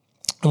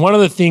And one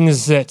of the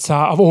things that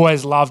I've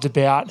always loved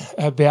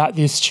about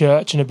this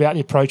church and about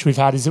the approach we've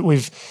had is that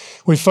we've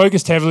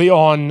focused heavily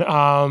on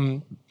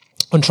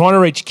trying to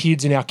reach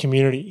kids in our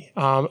community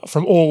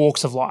from all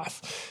walks of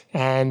life.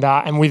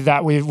 And with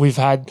that, we've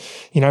had,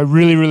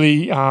 really,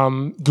 really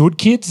good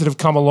kids that have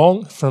come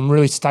along from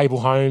really stable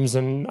homes,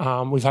 and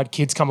we've had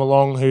kids come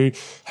along who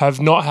have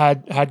not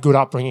had good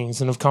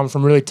upbringings and have come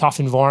from really tough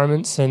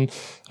environments, and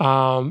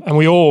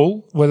we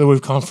all, whether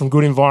we've come from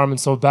good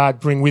environments or bad,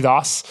 bring with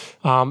us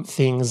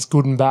things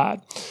good and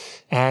bad.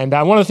 And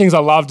one of the things I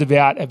loved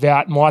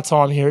about my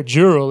time here at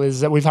Dural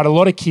is that we've had a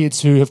lot of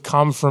kids who have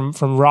come from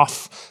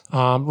rough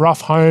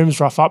homes,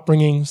 rough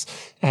upbringings,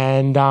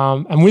 and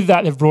with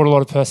that they've brought a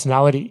lot of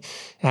personality.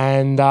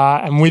 And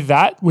with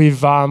that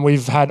we've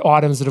had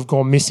items that have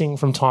gone missing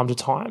from time to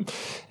time.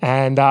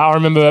 And I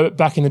remember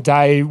back in the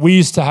day we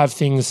used to have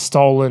things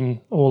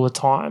stolen all the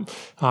time.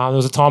 There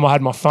was a time I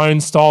had my phone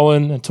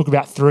stolen. It took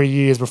about 3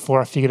 years before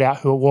I figured out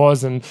who it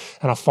was, and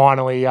I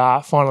finally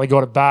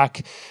got it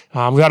back.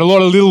 We've had a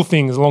lot of little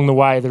things along the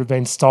way that have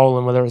been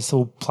stolen, whether it's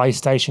all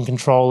PlayStation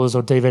controllers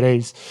or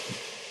DVDs.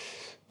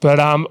 But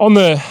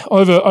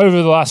over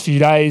the last few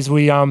days,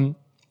 we had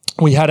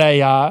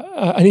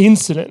an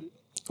incident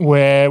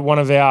where one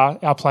of our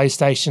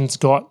PlayStations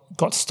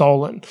got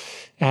stolen,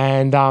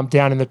 and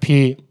down in the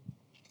pier,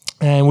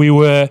 and we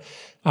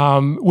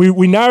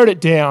narrowed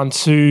it down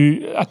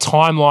to a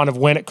timeline of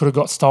when it could have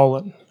got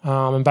stolen.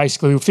 And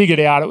basically we figured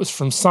out it was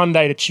from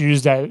Sunday to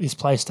Tuesday that this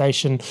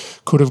PlayStation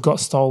could have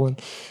got stolen.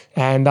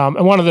 And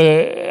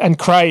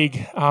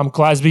Craig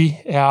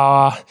Glasby,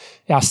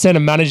 our centre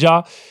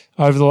manager,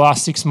 over the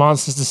last 6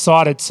 months has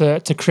decided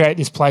to create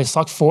this place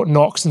like Fort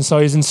Knox, and so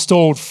he's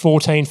installed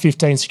 14,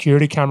 15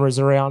 security cameras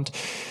around.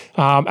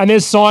 And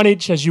there's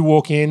signage as you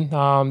walk in.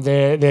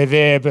 They're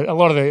there, but a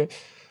lot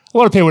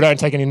of people don't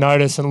take any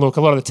notice, and look,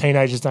 a lot of the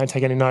teenagers don't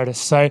take any notice.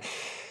 So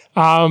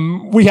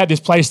we had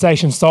this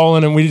PlayStation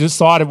stolen, and we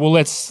decided, well,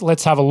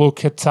 let's have a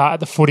look at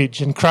the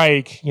footage. And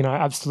Craig,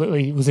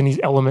 absolutely was in his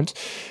element.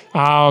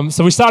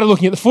 So we started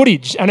looking at the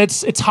footage, and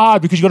it's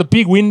hard because you've got a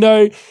big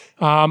window.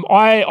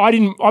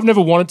 I've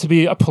never wanted to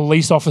be a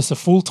police officer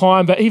full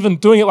time, but even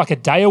doing it like a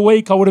day a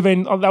week, that would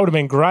have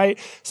been great.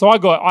 So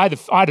I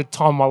had a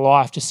time of my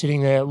life just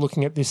sitting there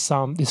looking at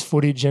this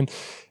footage, and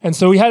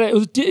so it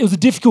was a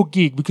difficult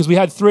gig because we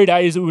had 3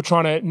 days that we were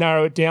trying to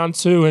narrow it down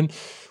to, and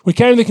we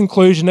came to the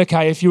conclusion,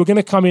 okay, if you were going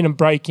to come in and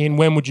break in,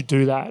 when would you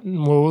do that?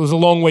 And well, it was a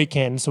long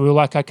weekend, so we were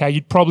like, okay,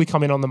 you'd probably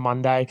come in on the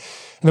Monday.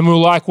 And then we were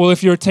like, well,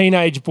 if you're a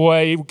teenage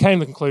boy, we came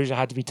to the conclusion it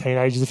had to be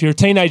teenagers. If you're a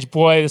teenage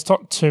boy, there's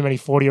not too many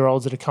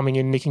 40-year-olds that are coming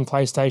in nicking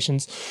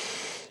PlayStations.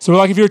 So we're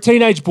like, if you're a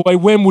teenage boy,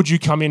 when would you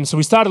come in? So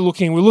we started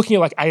looking. We're looking at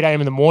like 8 a.m.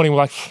 in the morning. We're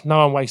like, no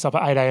one wakes up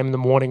at 8 a.m. in the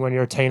morning when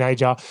you're a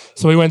teenager.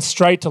 So we went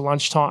straight to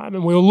lunchtime,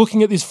 and we were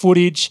looking at this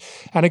footage,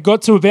 and it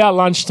got to about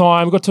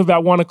lunchtime, got to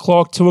about 1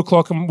 o'clock, 2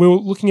 o'clock, and we were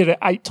looking at it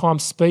at 8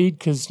 times speed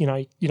because, you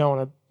don't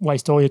want to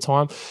waste all your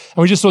time.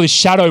 And we just saw this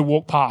shadow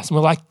walk past, and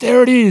we're like,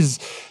 there it is.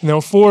 And there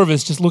were 4 of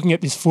us just looking at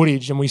this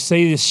footage, and we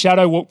see this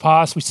shadow walk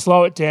past, we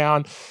slow it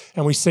down,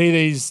 and we see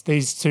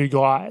these 2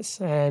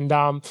 guys. And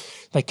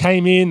they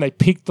came in, they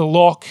picked the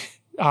lock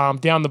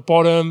down the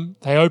bottom,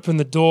 they opened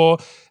the door,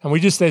 and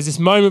there's this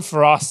moment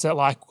for us that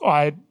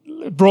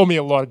it brought me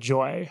a lot of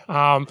joy.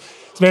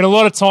 There's been a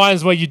lot of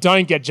times where you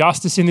don't get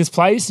justice in this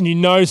place,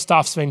 and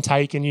stuff's been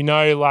taken,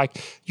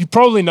 you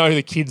probably know who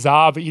the kids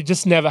are, but you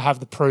just never have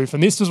the proof.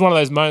 And this was one of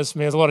those moments for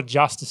me. There's a lot of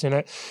justice in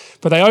it.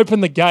 But they open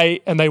the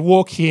gate and they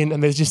walk in,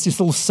 and there's just this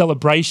little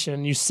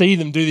celebration. You see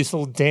them do this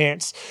little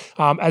dance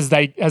as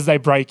they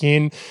break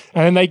in.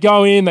 And then they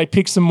go in, they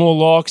pick some more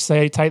locks,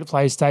 they take the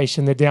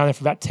PlayStation, they're down there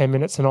for about 10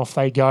 minutes and off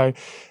they go.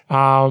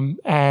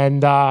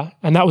 And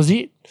that was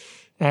it.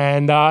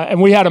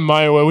 And we had a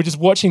moment where we're just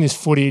watching this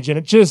footage, and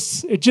it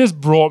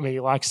just brought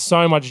me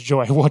so much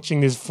joy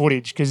watching this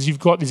footage, because you've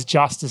got this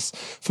justice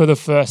for the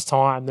first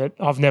time that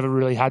I've never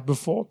really had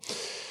before.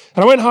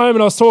 And I went home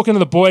and I was talking to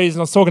the boys, and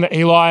I was talking to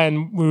Eli,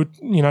 and we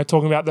were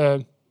talking about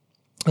the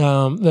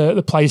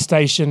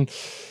PlayStation.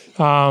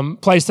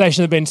 PlayStation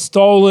had been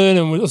stolen,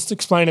 and we were just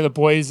explaining to the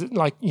boys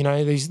that,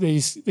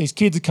 these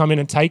kids had come in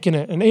and taken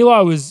it. And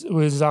Eli was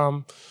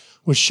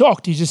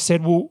shocked. He just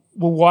said, well,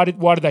 why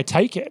did they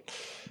take it?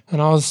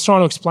 And I was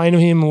trying to explain to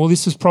him, well,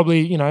 this is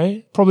probably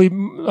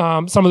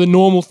some of the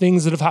normal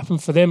things that have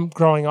happened for them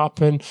growing up,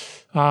 and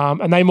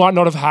they might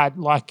not have had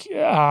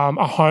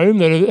a home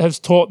that has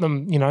taught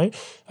them,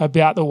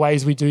 about the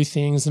ways we do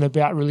things and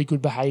about really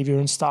good behaviour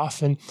and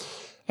stuff.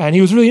 And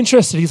he was really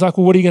interested. He's like,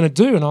 well, what are you going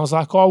to do? And I was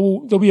like, oh,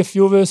 well, there'll be a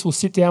few of us. We'll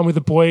sit down with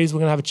the boys. We're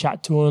going to have a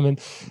chat to them.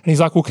 And he's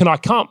like, well, can I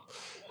come?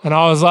 And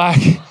I was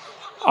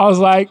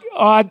like,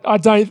 I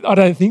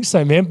don't think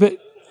so, man. But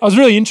I was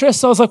really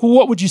interested. I was like, well,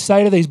 what would you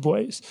say to these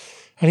boys?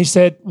 And he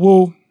said,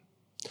 well,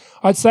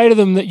 I'd say to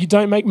them that you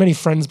don't make many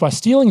friends by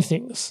stealing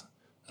things.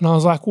 And I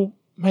was like, well,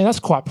 man, that's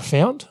quite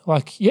profound.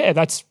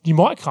 You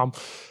might come.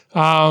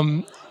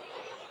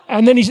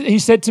 And then he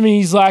said to me,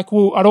 he's like,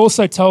 well, I'd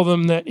also tell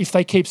them that if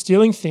they keep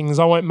stealing things,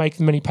 I won't make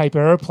them any paper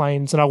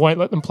airplanes, and I won't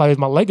let them play with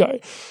my Lego.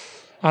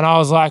 And I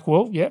was like,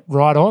 well, yeah,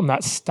 right on.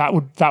 That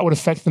would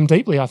affect them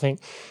deeply, I think.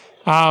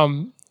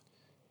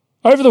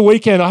 Over the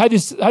weekend, I had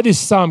this.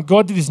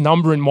 God did this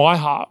number in my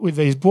heart with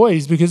these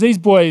boys, because these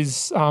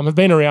boys have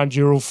been around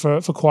Dural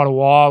for quite a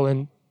while,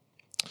 and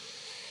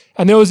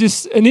there was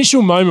this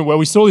initial moment where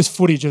we saw this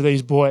footage of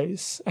these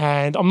boys,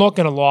 and I'm not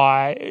going to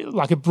lie,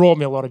 like, it brought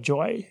me a lot of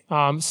joy.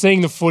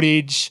 Seeing the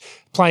footage,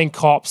 playing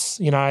cops,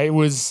 it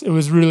was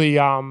really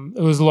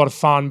it was a lot of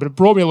fun, but it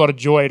brought me a lot of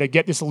joy to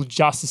get this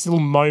little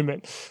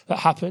moment that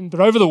happened. But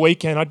over the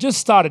weekend, I just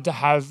started to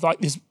have like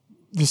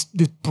this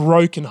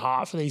broken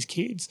heart for these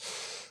kids.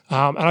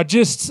 And I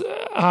just,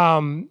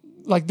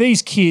 like,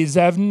 these kids,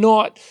 they have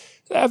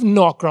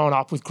not grown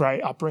up with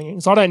great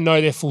upbringings. I don't know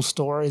their full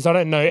stories. I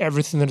don't know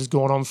everything that has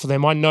gone on for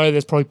them. I know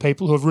there's probably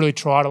people who have really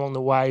tried along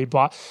the way,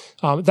 but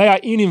they are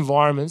in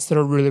environments that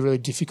are really, really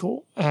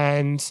difficult,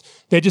 and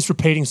they're just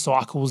repeating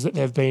cycles that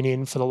they've been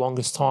in for the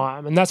longest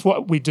time. And that's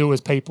what we do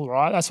as people,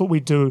 right? That's what we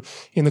do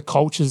in the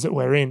cultures that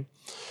we're in.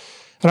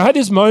 And I had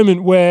this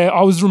moment where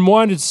I was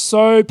reminded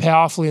so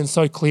powerfully and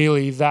so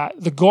clearly that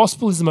the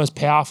gospel is the most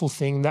powerful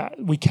thing that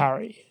we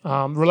carry.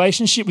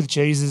 Relationship with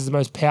Jesus is the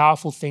most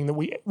powerful thing that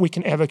we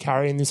can ever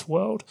carry in this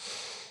world.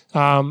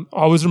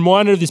 I was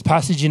reminded of this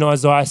passage in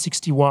Isaiah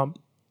 61.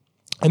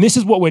 And this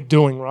is what we're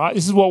doing, right?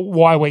 This is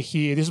why we're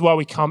here. This is why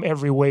we come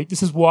every week.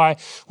 This is why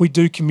we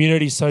do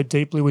community so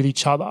deeply with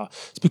each other.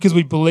 It's because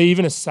we believe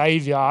in a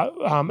Saviour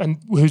and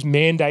whose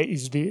mandate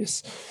is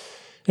this.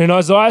 In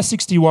Isaiah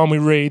 61, we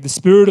read, "The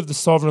Spirit of the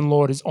Sovereign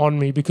Lord is on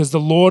me, because the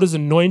Lord has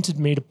anointed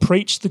me to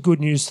preach the good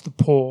news to the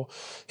poor.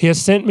 He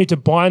has sent me to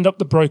bind up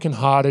the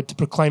brokenhearted, to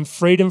proclaim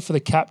freedom for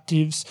the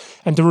captives,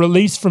 and to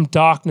release from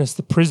darkness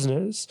the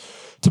prisoners,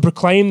 to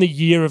proclaim the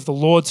year of the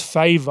Lord's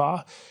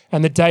favour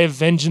and the day of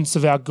vengeance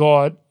of our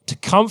God, to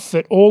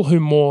comfort all who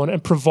mourn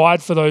and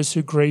provide for those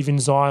who grieve in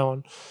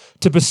Zion,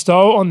 to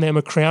bestow on them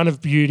a crown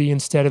of beauty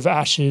instead of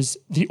ashes,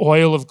 the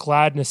oil of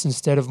gladness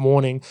instead of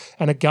mourning,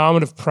 and a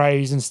garment of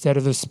praise instead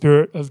of the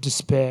spirit of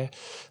despair.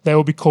 They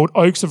will be called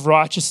oaks of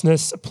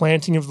righteousness, a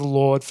planting of the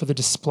Lord for the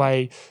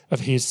display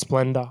of his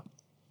splendour."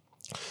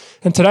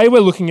 And today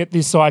we're looking at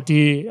this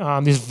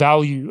idea, this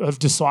value of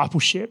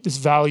discipleship, this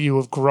value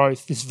of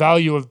growth, this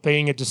value of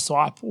being a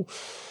disciple.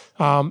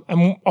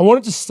 And I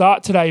wanted to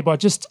start today by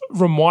just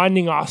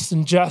reminding us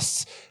and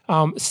just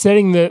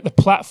setting the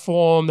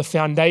platform, the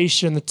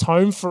foundation, the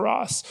tone for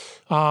us,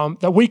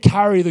 that we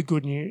carry the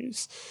good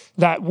news,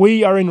 that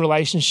we are in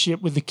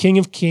relationship with the King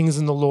of Kings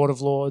and the Lord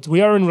of Lords. We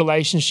are in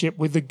relationship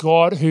with the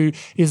God who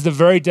is the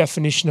very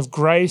definition of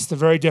grace, the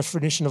very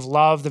definition of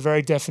love, the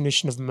very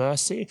definition of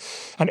mercy.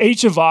 And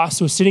each of us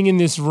who are sitting in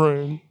this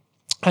room,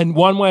 and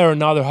one way or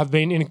another have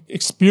been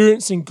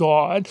experiencing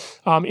God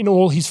in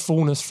all his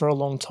fullness for a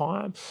long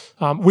time.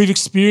 We've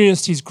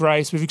experienced his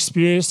grace, we've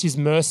experienced his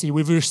mercy,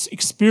 we've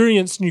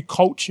experienced new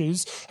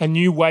cultures and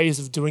new ways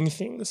of doing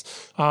things.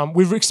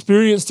 We've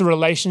experienced a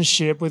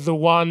relationship with the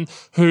one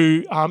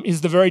who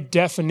is the very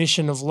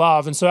definition of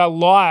love. And so our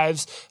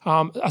lives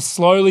are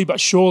slowly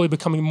but surely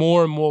becoming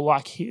more and more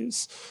like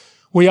his.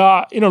 We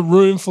are in a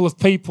room full of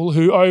people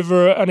who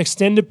over an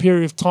extended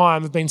period of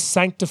time have been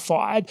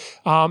sanctified,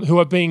 who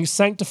are being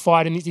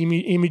sanctified in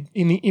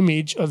the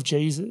image of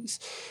Jesus.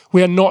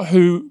 We are not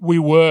who we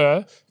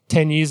were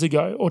 10 years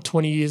ago or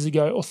 20 years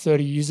ago or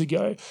 30 years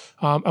ago.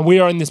 And we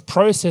are in this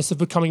process of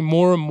becoming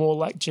more and more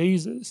like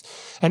Jesus.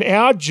 And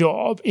our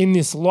job in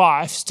this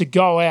life is to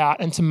go out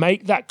and to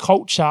make that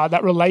culture,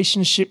 that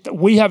relationship that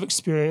we have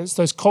experienced,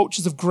 those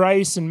cultures of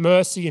grace and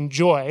mercy and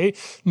joy,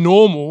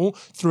 normal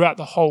throughout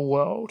the whole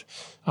world.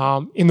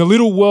 In the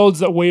little worlds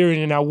that we're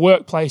in our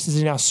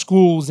workplaces, in our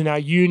schools, in our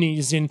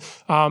unis, in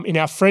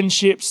our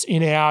friendships,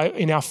 in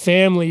our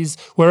families,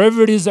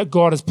 wherever it is that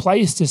God has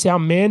placed us, our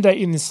mandate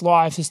in this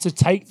life is to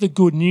take the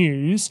good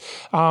news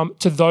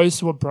to those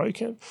who are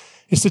broken.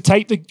 It's to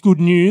take the good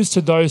news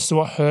to those who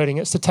are hurting.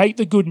 It's to take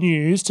the good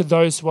news to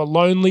those who are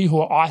lonely, who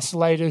are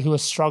isolated, who are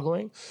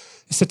struggling.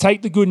 It's to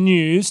take the good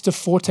news to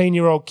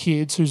 14-year-old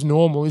kids whose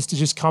normal is to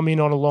just come in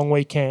on a long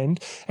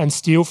weekend and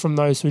steal from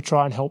those who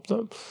try and help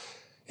them.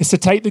 It's to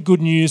take the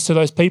good news to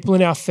those people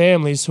in our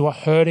families who are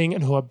hurting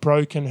and who are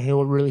broken and who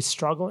are really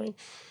struggling.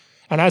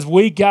 And as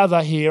we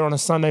gather here on a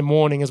Sunday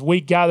morning, as we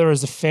gather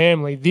as a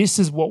family, this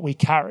is what we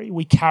carry.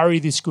 We carry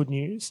this good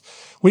news.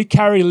 We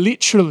carry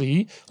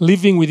literally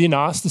living within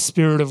us the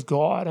Spirit of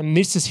God. And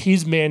this is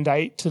his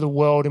mandate to the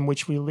world in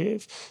which we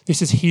live.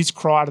 This is his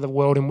cry to the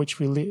world in which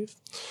we live.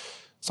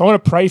 So I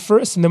want to pray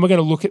for us, and then we're going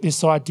to look at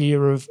this idea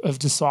of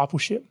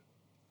discipleship.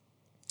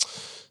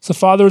 So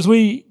Father, as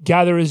we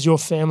gather as your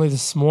family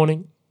this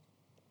morning,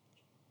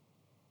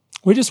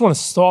 we just want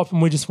to stop and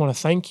we just want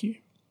to thank you.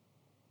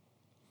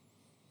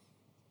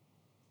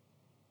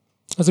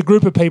 As a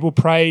group of people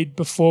prayed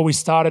before we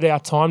started our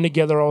time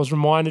together, I was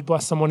reminded by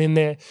someone in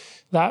there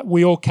that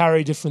we all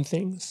carry different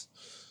things.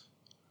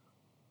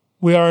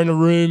 We are in a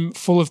room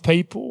full of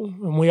people,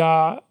 and we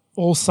are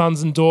all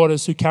sons and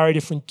daughters who carry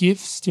different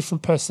gifts,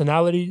 different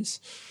personalities,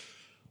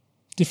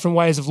 different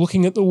ways of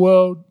looking at the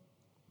world.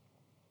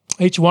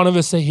 Each one of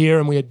us are here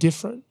and we are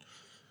different.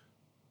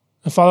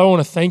 And Father, I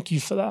want to thank you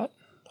for that.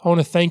 I want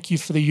to thank you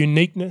for the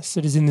uniqueness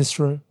that is in this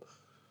room.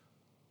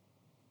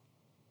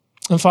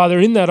 And Father,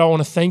 in that, I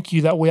want to thank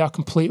you that we are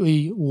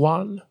completely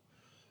one,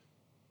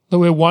 that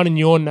we're one in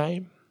your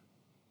name,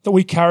 that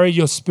we carry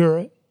your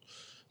spirit,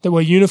 that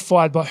we're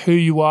unified by who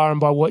you are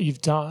and by what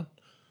you've done.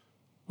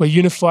 We're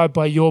unified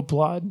by your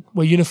blood.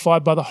 We're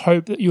unified by the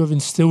hope that you have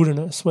instilled in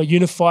us. We're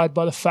unified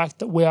by the fact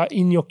that we are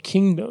in your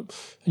kingdom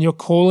and you're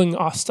calling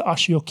us to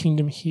usher your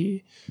kingdom here.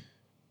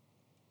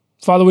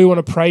 Father, we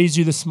want to praise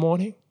you this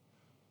morning.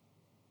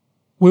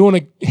 We want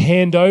to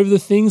hand over the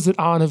things that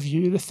aren't of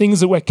you, the things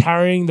that we're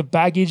carrying, the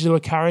baggage that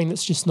we're carrying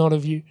that's just not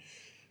of you.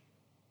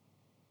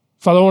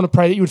 Father, I want to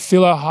pray that you would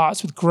fill our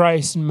hearts with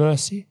grace and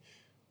mercy.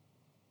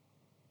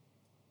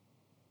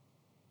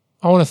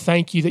 I want to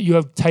thank you that you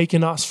have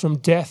taken us from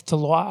death to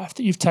life,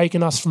 that you've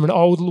taken us from an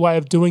old way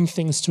of doing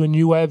things to a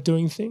new way of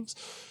doing things.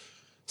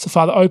 So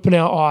Father, open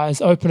our eyes,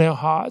 open our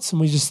hearts,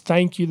 and we just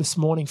thank you this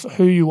morning for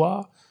who you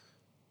are.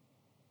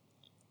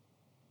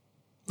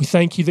 We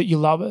thank you that you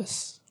love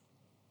us.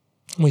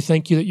 And we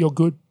thank you that you're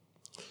good.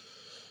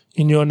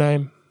 In your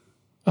name,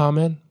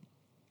 amen.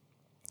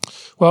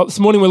 Well, this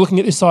morning we're looking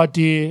at this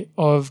idea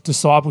of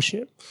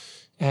discipleship.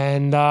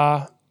 And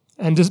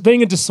just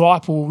being a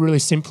disciple really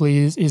simply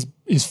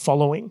is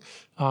following.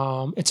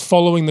 It's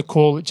following the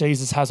call that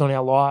Jesus has on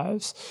our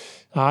lives.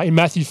 In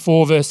Matthew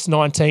 4, verse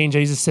 19,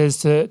 Jesus says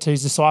to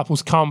his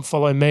disciples, "Come,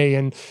 follow me."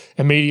 And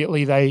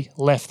immediately they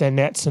left their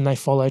nets and they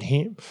followed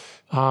him.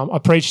 I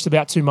preached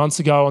about 2 months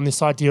ago on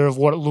this idea of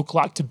what it looked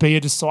like to be a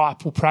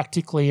disciple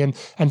practically and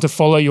to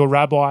follow your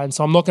rabbi. And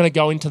so I'm not going to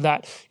go into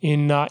that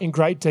in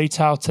great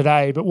detail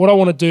today. But what I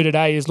want to do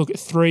today is look at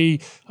 3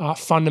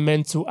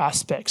 fundamental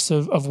aspects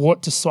of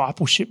what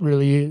discipleship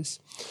really is.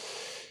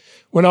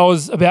 When I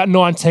was about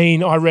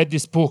 19, I read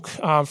this book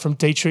from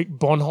Dietrich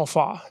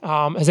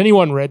Bonhoeffer. Has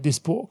anyone read this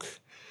book?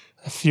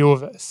 A few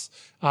of us.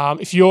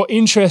 If you're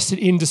interested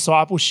in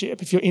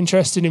discipleship, if you're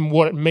interested in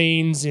what it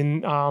means,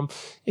 in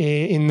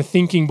the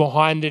thinking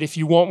behind it, if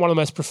you want one of the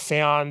most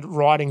profound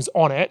writings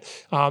on it,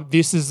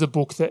 this is the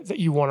book that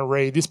you want to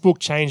read. This book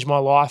changed my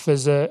life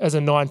as a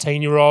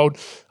 19-year-old.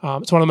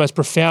 It's one of the most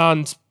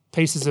profound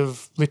pieces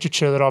of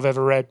literature that I've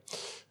ever read.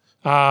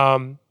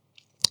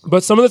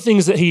 But some of the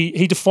things that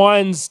he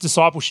defines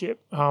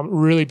discipleship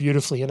really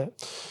beautifully in it.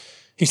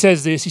 He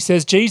says this, he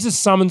says, Jesus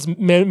summons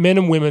men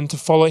and women to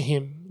follow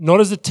him, not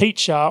as a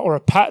teacher or a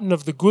pattern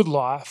of the good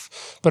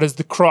life, but as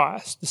the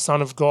Christ, the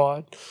Son of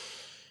God.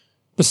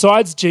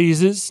 Besides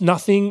Jesus,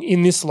 nothing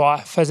in this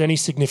life has any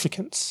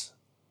significance.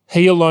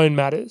 He alone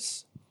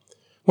matters.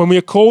 When we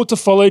are called to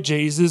follow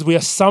Jesus, we are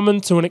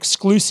summoned to an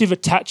exclusive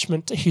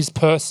attachment to his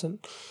person.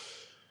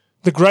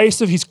 The grace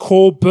of his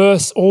call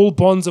bursts all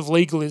bonds of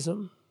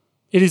legalism.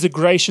 It is a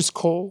gracious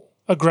call,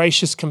 a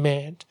gracious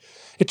command.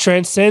 It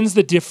transcends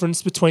the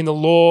difference between the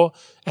law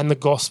and the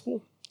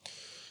gospel.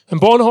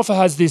 And Bonhoeffer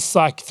has this,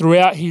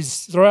 throughout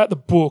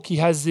the book, he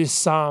has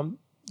this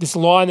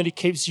line that he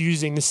keeps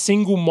using, the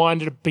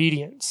single-minded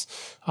obedience,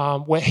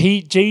 where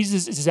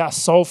Jesus is our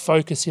sole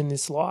focus in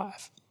this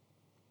life.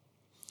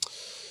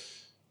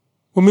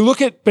 When we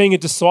look at being a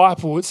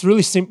disciple, it's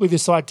really simply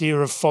this idea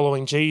of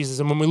following Jesus.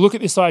 And when we look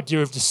at this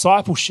idea of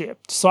discipleship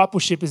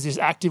is this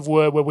active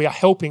word where we are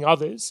helping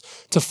others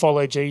to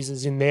follow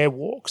Jesus in their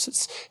walks.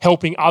 It's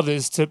helping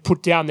others to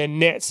put down their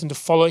nets and to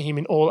follow him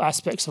in all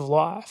aspects of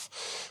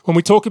life. When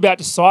we talk about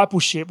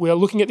discipleship, we are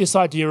looking at this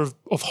idea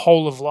of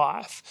whole of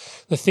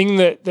life. The thing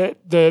that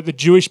the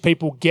Jewish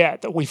people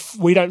get that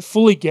we don't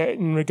fully get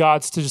in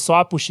regards to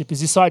discipleship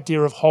is this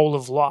idea of whole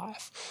of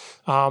life.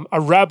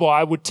 A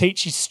rabbi would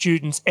teach his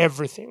students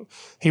everything.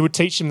 He would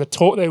teach them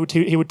he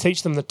would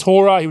teach them the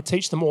Torah. He would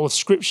teach them all of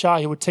Scripture.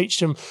 He would teach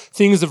them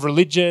things of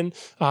religion,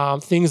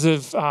 things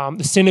of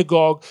the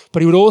synagogue.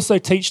 But he would also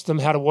teach them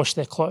how to wash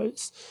their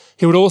clothes.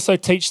 He would also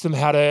teach them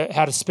how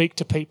to speak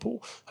to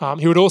people.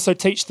 He would also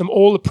teach them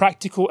all the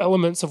practical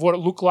elements of what it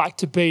looked like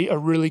to be a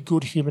really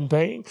good human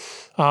being.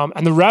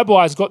 And the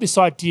rabbis got this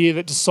idea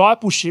that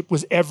discipleship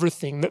was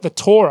everything, that the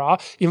Torah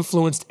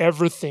influenced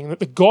everything, that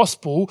the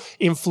gospel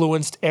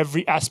influenced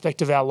every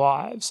aspect of our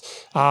lives.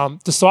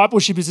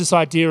 Discipleship is this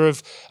idea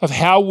of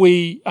how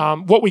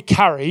what we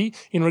carry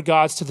in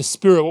regards to the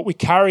Spirit, what we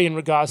carry in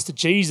regards to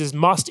Jesus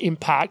must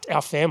impact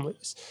our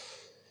families.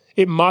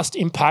 It must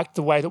impact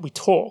the way that we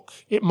talk.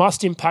 It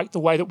must impact the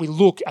way that we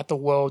look at the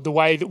world, the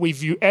way that we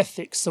view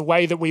ethics, the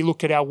way that we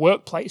look at our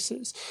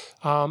workplaces.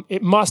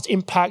 It must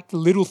impact the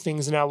little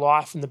things in our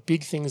life and the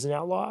big things in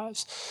our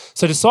lives.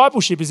 So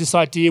discipleship is this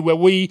idea where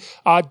we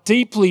are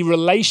deeply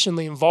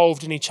relationally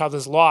involved in each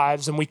other's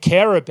lives and we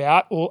care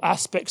about all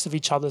aspects of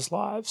each other's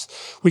lives.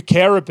 We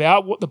care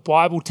about what the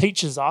Bible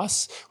teaches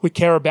us. We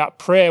care about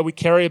prayer. We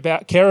care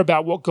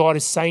about what God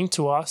is saying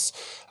to us,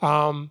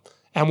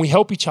 and we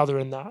help each other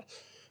in that.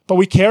 But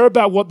we care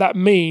about what that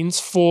means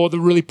for the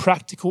really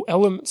practical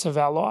elements of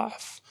our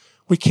life.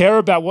 We care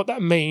about what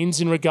that means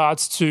in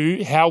regards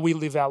to how we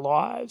live our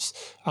lives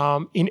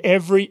in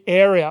every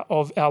area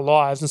of our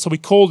lives. And so we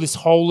call this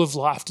whole of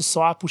life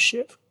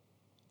discipleship.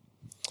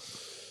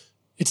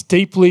 It's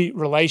deeply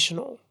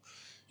relational.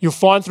 You'll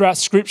find throughout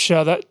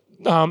Scripture that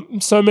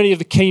so many of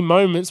the key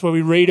moments where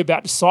we read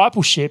about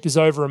discipleship is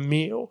over a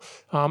meal.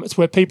 It's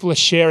where people are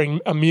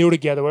sharing a meal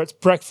together, where it's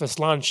breakfast,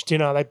 lunch,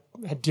 dinner. They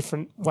had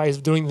different ways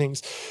of doing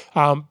things.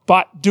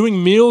 But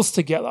doing meals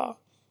together,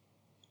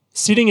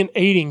 sitting and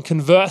eating,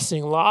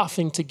 conversing,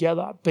 laughing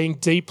together, being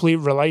deeply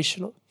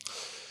relational.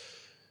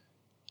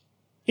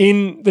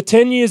 In the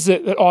 10 years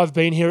that I've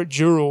been here at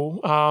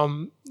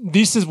Dural,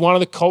 this is one of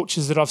the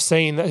cultures that I've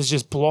seen that has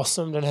just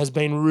blossomed and has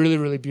been really,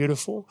 really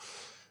beautiful.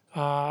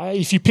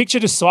 If you picture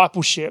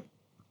discipleship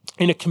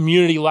in a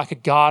community like a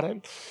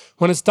garden,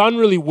 when it's done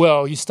really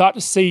well, you start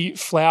to see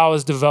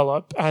flowers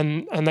develop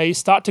and they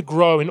start to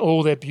grow in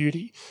all their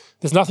beauty.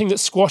 There's nothing that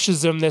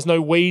squashes them. There's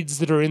no weeds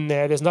that are in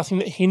there. There's nothing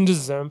that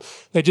hinders them.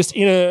 They're just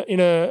in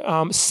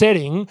a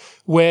setting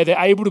where they're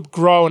able to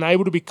grow and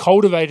able to be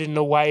cultivated in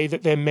a way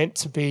that they're meant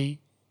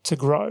to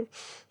grow.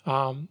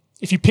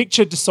 If you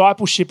picture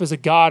discipleship as a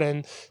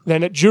garden,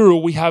 then at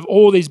Dural we have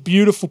all these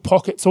beautiful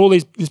pockets,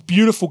 this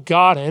beautiful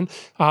garden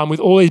with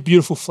all these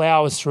beautiful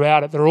flowers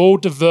throughout it. They're all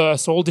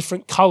diverse, all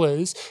different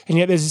colours, and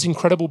yet there's this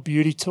incredible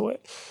beauty to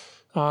it.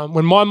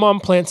 When my mum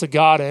plants a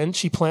garden,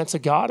 she plants a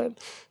garden.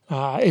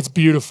 It's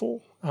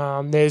beautiful.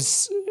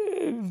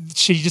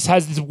 She just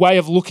has this way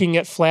of looking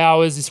at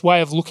flowers, this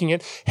way of looking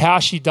at how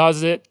she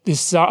does it,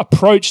 this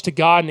approach to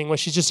gardening where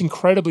she's just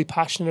incredibly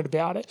passionate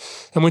about it.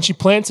 And when she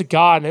plants a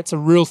garden, it's a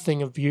real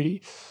thing of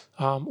beauty.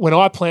 When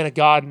I plant a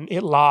garden,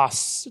 it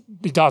lasts.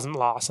 It doesn't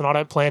last, and I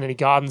don't plant any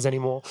gardens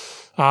anymore.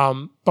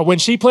 But when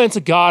she plants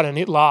a garden,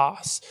 it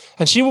lasts.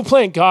 And she will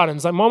plant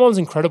gardens. Like my mum's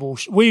incredible.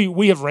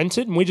 We have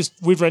rented, and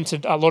we've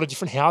rented a lot of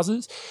different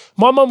houses.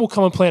 My mum will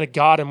come and plant a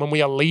garden when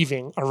we are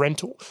leaving a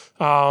rental.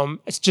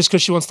 It's just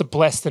because she wants to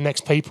bless the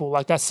next people.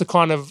 Like that's the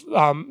kind of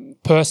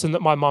person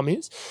that my mum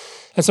is.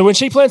 And so when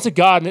she plants a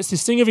garden, it's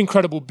this thing of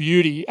incredible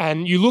beauty.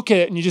 And you look at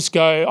it and you just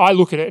go, I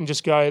look at it and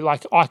just go,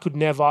 like, I could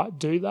never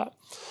do that.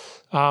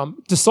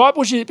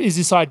 Discipleship is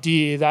this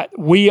idea that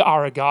we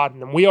are a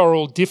garden and we are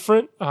all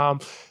different,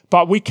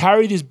 but we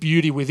carry this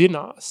beauty within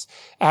us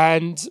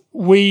and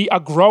we are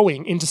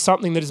growing into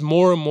something that is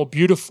more and more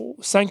beautiful.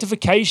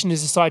 Sanctification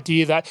is this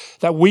idea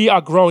that we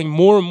are growing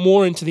more and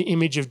more into the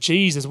image of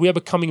Jesus. We are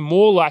becoming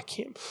more like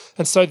him.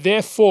 And so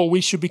therefore we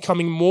should be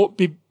becoming more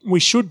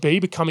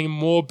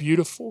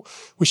beautiful.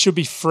 We should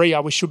be freer.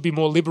 We should be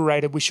more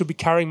liberated. We should be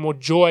carrying more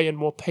joy and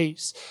more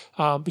peace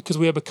because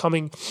we are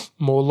becoming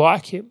more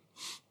like him.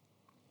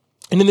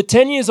 And in the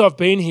 10 years I've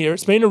been here,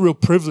 it's been a real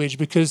privilege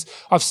because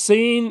I've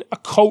seen a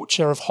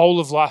culture of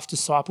whole-of-life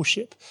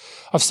discipleship.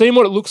 I've seen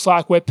what it looks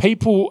like where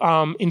people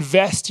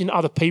invest in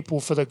other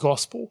people for the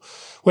gospel,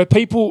 where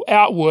people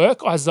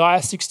outwork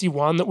Isaiah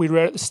 61 that we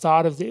read at the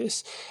start of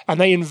this, and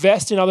they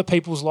invest in other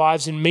people's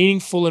lives in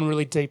meaningful and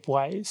really deep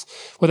ways,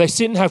 where they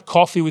sit and have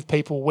coffee with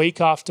people week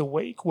after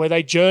week, where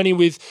they journey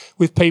with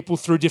people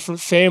through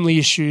different family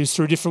issues,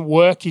 through different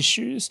work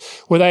issues,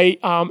 where they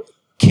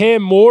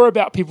care more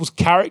about people's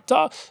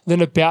character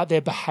than about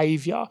their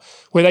behaviour,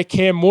 where they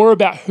care more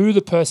about who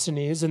the person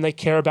is than they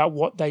care about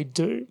what they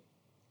do.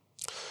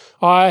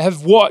 I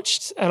have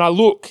watched and I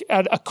look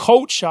at a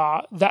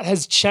culture that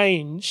has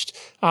changed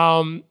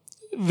the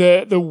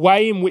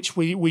way in which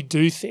we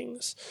do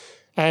things.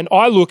 And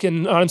I look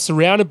and I'm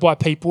surrounded by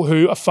people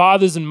who are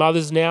fathers and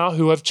mothers now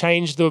who have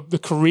changed the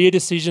career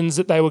decisions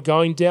that they were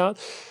going down.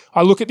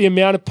 I look at the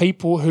amount of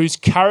people whose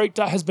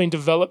character has been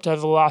developed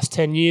over the last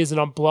 10 years and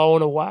I'm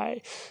blown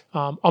away.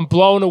 I'm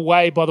blown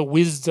away by the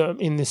wisdom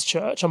in this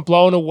church. I'm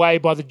blown away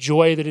by the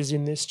joy that is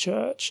in this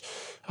church.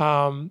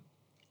 And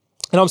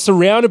I'm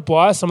surrounded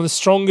by some of the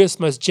strongest,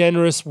 most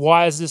generous,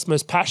 wisest,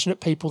 most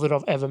passionate people that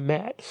I've ever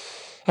met.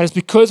 And it's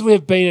because we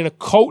have been in a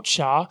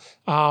culture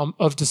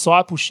of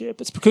discipleship.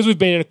 It's because we've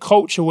been in a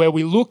culture where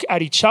we look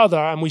at each other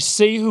and we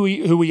see who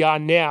we are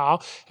now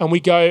and we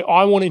go,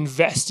 I want to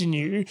invest in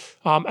you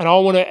and I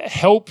want to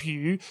help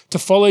you to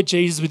follow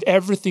Jesus with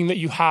everything that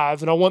you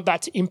have, and I want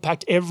that to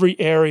impact every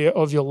area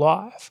of your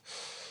life.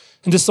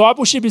 And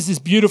discipleship is this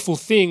beautiful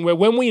thing where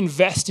when we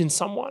invest in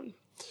someone,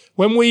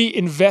 when we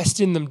invest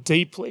in them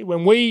deeply,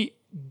 when we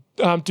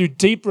do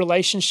deep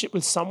relationship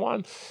with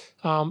someone,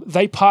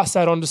 they pass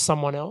that on to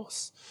someone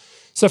else.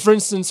 So, for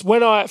instance,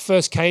 when I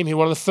first came here,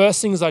 one of the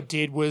first things I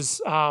did was,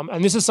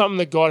 and this is something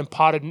that God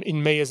imparted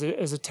in me as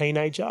a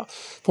teenager,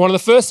 but one of the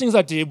first things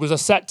I did was I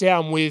sat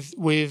down with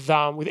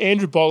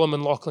Andrew Bolam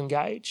and Lachlan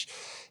Gage,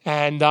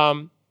 and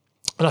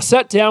I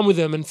sat down with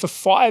them, and for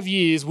 5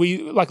 years,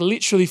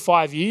 literally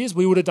 5 years,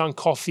 we would have done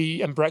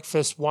coffee and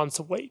breakfast once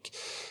a week.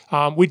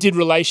 We did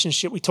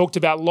relationship. We talked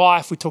about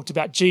life. We talked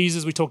about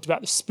Jesus. We talked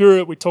about the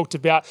Spirit. We talked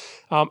about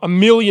a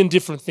million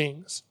different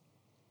things.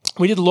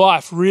 We did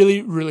life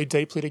really, really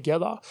deeply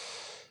together.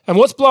 And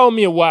what's blowing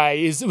me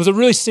away is it was a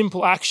really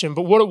simple action,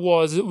 but what it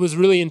was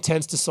really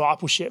intense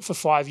discipleship for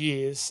 5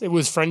 years. It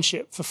was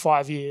friendship for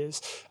 5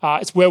 years.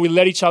 It's where we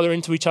led each other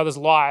into each other's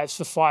lives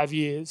for 5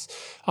 years.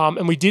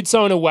 And we did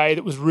so in a way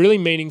that was really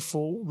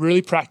meaningful,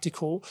 really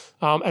practical,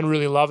 and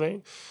really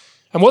loving.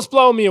 And what's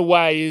blowing me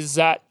away is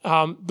that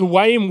the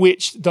way in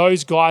which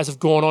those guys have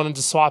gone on and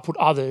discipled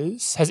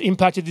others has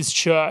impacted this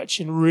church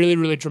in really,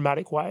 really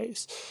dramatic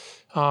ways.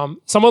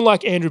 Someone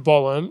like Andrew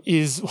Bolam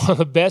is one of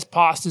the best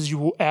pastors you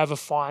will ever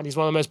find. He's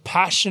one of the most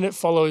passionate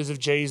followers of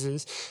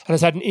Jesus and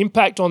has had an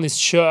impact on this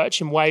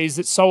church in ways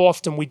that so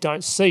often we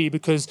don't see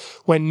because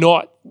we're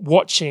not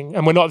watching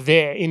and we're not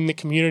there in the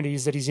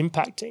communities that he's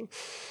impacting.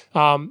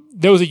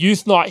 There was a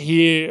youth night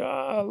here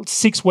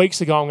 6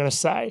 weeks ago, I'm going to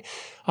say.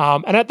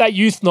 And at that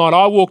youth night,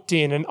 I walked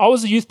in, and I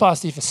was a youth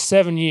pastor here for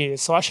 7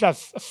 years, so I should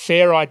have a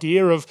fair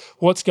idea of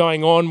what's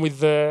going on with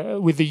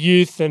the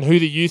youth and who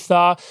the youth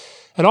are.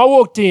 And I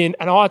walked in,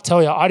 and I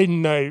tell you, I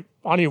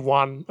knew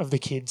one of the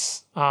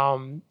kids.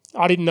 I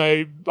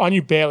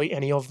knew barely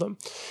any of them.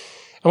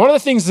 And one of the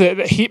things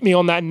that hit me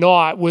on that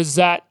night was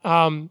that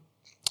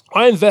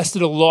I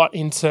invested a lot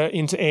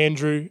into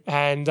Andrew,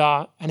 and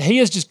he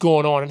has just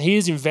gone on, and he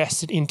has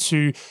invested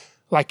into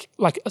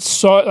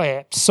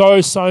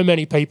so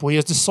many people. He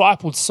has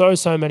discipled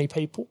so many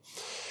people.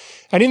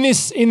 And in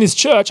this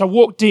church, I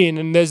walked in,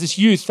 and there's this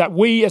youth that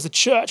we as a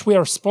church, we are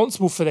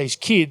responsible for these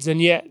kids,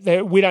 and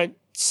yet we don't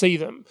see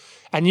them.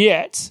 And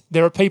yet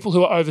there are people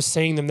who are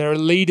overseeing them. There are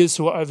leaders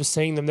who are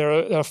overseeing them.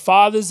 There are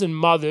fathers and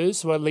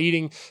mothers who are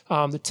leading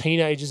the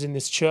teenagers in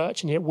this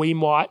church, and yet we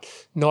might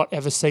not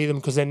ever see them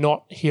because they're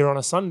not here on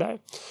a Sunday.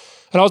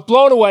 And I was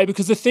blown away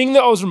because the thing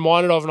that I was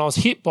reminded of and I was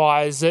hit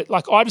by is that,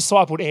 I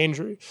discipled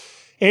Andrew.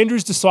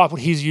 Andrew's discipled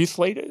his youth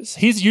leaders.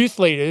 His youth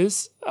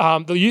leaders,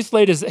 the youth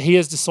leaders that he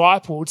has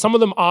discipled, some of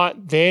them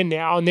aren't there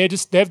now, and they've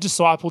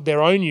discipled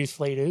their own youth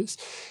leaders.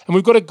 And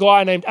we've got a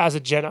guy named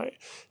Azageno.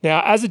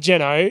 Now,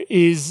 Azageno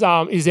is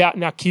out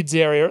in our kids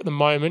area at the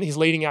moment. He's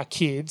leading our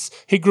kids.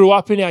 He grew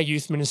up in our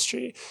youth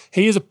ministry.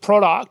 He is a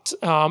product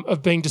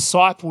of being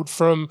discipled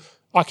from.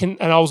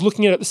 And I was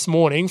looking at it this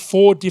morning,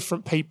 4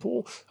 different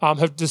people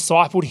have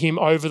discipled him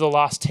over the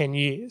last 10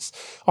 years.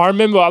 I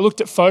remember I looked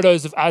at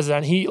photos of Azza,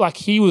 and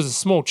he was a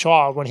small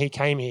child when he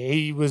came here.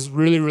 He was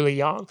really, really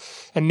young.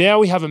 And now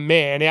we have a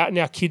man out in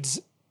our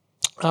kids'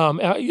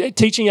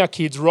 teaching our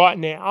kids right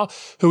now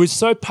who is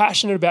so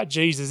passionate about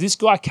Jesus. This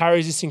guy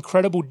carries this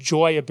incredible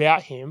joy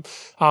about him.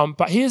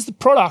 But here's the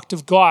product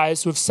of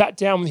guys who have sat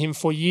down with him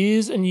for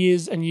years and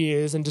years and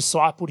years and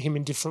discipled him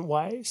in different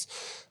ways.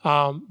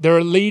 There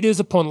are leaders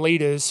upon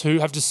leaders who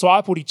have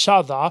discipled each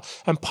other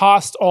and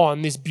passed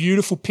on this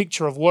beautiful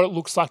picture of what it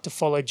looks like to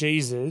follow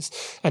Jesus.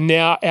 And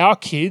now our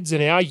kids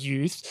and our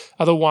youth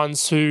are the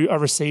ones who are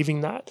receiving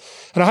that.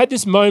 And I had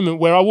this moment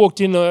where I walked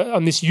in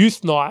on this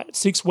youth night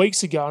 6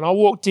 weeks ago, and I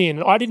walked in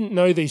and I didn't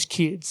know these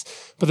kids.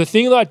 But the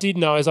thing that I did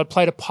know is I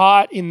played a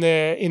part in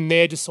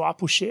their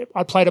discipleship.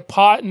 I played a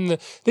part in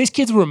these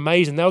kids were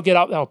amazing. They would get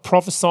up, they were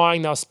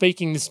prophesying, they were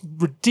speaking this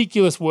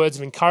ridiculous words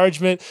of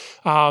encouragement.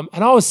 And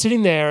I was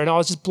sitting there and I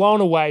was just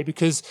blown away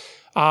because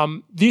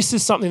this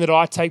is something that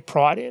I take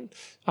pride in.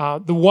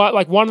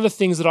 One of the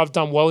things that I've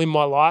done well in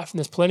my life, and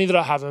there's plenty that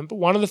I haven't, but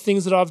one of the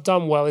things that I've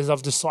done well is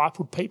I've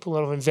discipled people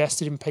and I've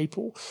invested in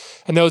people.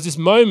 And there was this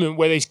moment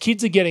where these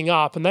kids are getting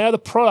up, and they are the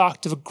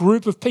product of a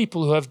group of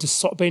people who have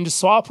been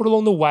discipled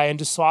along the way and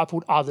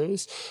discipled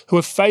others, who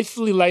have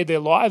faithfully laid their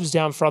lives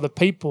down for other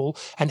people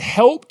and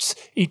helped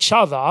each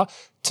other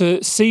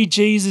to see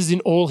Jesus in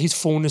all his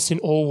fullness in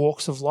all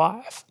walks of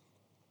life.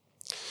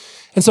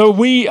 And so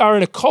we are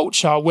in a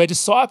culture where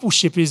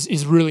discipleship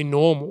is really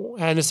normal,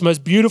 and it's the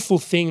most beautiful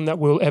thing that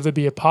we'll ever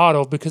be a part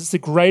of because it's the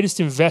greatest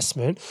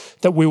investment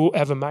that we will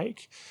ever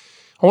make.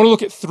 I want to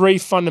look at 3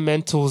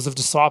 fundamentals of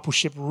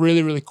discipleship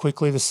really, really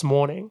quickly this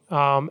morning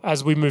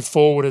as we move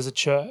forward as a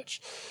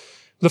church.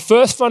 The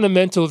first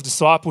fundamental of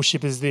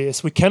discipleship is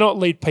this: we cannot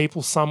lead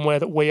people somewhere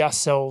that we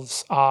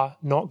ourselves are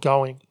not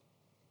going.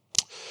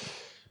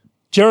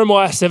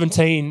 Jeremiah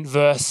 17,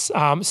 verse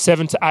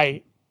 7 to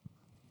 8.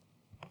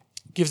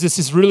 Gives us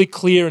this really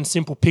clear and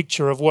simple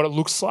picture of what it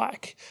looks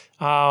like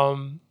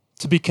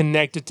to be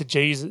connected to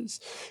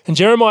Jesus. And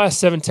Jeremiah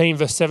 17,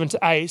 verse 7 to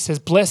 8 says,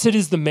 "Blessed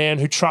is the man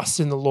who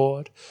trusts in the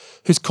Lord,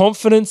 whose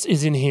confidence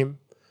is in him.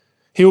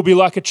 He will be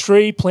like a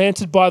tree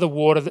planted by the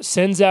water that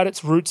sends out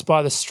its roots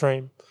by the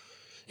stream.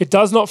 It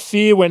does not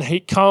fear when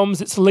heat comes.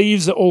 Its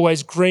leaves are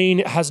always green.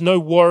 It has no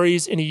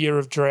worries in a year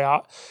of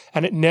drought,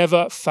 and it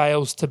never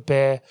fails to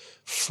bear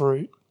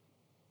fruit."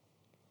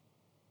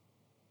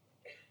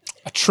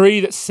 A tree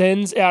that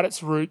sends out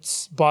its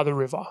roots by the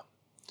river.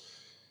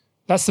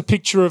 That's the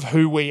picture of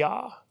who we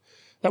are.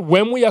 That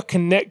when we are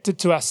connected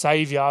to our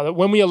Saviour, that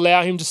when we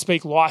allow him to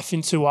speak life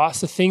into us,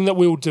 the thing that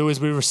we will do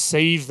is we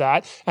receive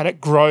that and it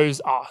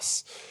grows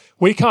us.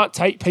 We can't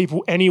take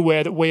people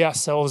anywhere that we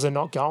ourselves are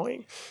not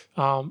going.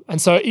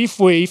 And so if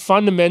we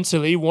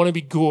fundamentally want to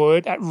be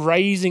good at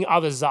raising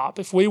others up,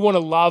 if we want to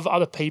love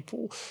other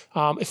people,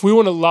 if we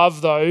want to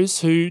love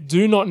those who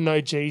do not know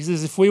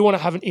Jesus, if we want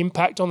to have an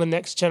impact on the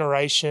next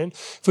generation,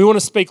 if we want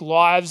to speak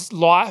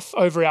life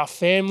over our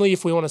family,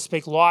 if we want to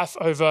speak life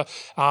over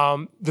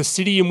the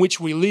city in which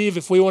we live,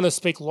 if we want to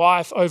speak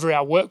life over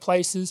our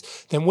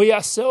workplaces, then we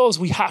ourselves,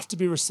 we have to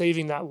be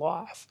receiving that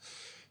life.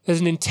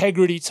 There's an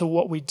integrity to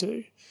what we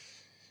do.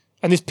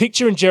 And this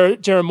picture in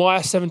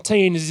Jeremiah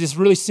 17 is this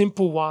really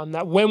simple one,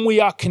 that when we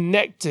are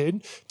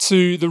connected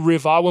to the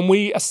river, when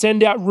we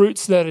send out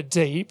roots that are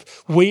deep,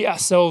 we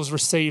ourselves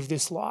receive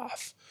this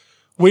life.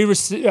 we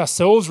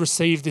ourselves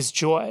receive this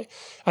joy.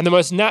 And the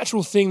most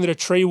natural thing that a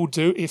tree will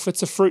do, if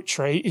it's a fruit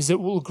tree, is it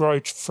will grow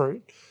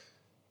fruit.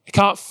 It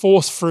can't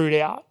force fruit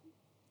out.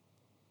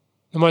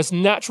 The most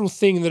natural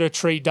thing that a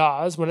tree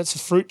does when it's a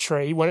fruit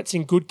tree, when it's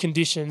in good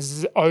conditions,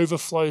 is it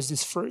overflows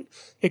this fruit.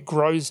 It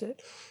grows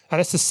it. And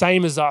it's the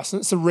same as us.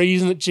 And it's the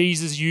reason that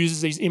Jesus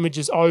uses these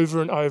images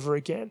over and over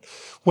again.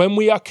 When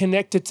we are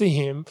connected to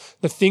him,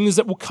 the things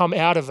that will come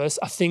out of us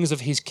are things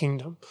of his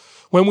kingdom.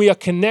 When we are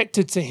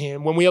connected to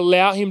him, when we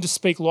allow him to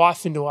speak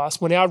life into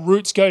us, when our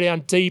roots go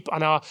down deep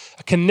and are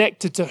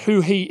connected to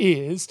who he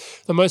is,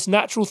 the most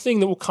natural thing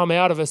that will come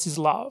out of us is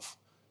love,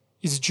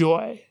 is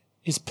joy,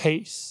 is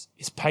peace,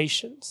 is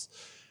patience.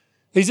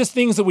 These are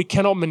things that we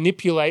cannot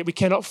manipulate. We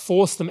cannot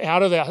force them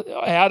out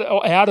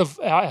of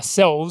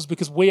ourselves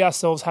because we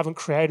ourselves haven't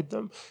created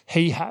them.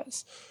 He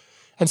has.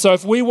 And so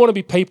if we want to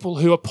be people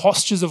who are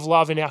postures of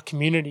love in our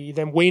community,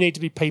 then we need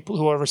to be people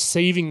who are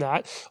receiving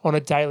that on a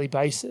daily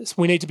basis.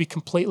 We need to be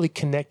completely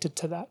connected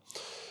to that.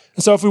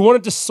 And so if we want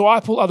to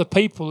disciple other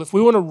people, if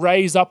we want to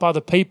raise up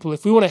other people,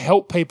 if we want to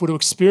help people to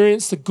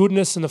experience the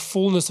goodness and the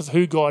fullness of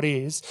who God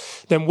is,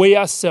 then we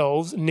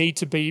ourselves need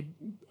to be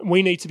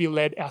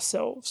led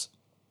ourselves.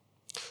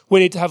 We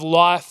need to have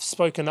life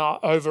spoken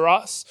over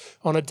us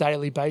on a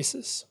daily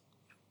basis.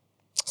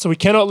 So we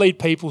cannot lead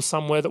people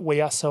somewhere that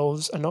we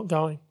ourselves are not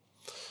going.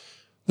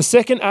 The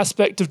second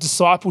aspect of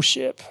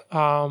discipleship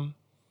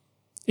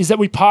is that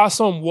we pass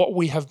on what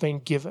we have been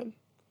given.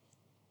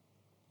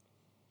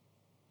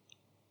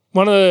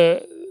 One of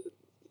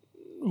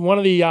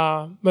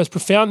the most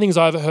profound things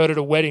I ever heard at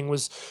a wedding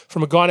was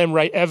from a guy named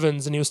Ray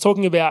Evans, and he was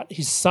talking about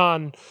his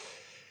son,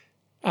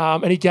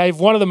 and he gave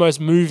one of the most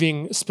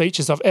moving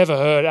speeches I've ever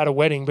heard at a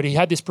wedding, but he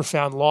had this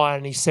profound line,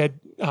 and he said,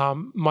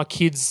 my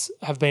kids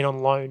have been on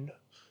loan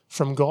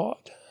from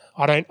God.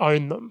 I don't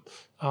own them.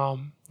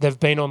 They've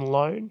been on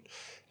loan.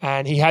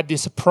 And he had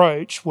this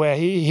approach where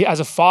he, as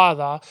a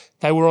father,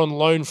 they were on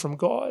loan from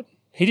God.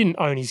 He didn't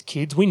own his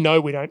kids. We know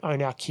we don't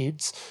own our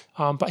kids.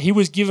 But he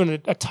was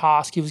given a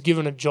task. He was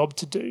given a job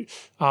to do.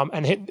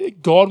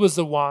 God was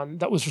the one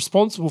that was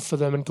responsible for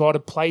them, and God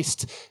had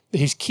placed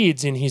his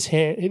kids in his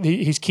hand,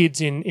 his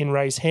kids in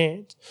Ray's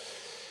hand.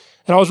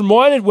 And I was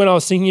reminded when I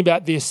was thinking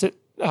about this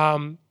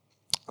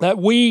that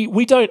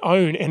we don't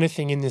own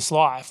anything in this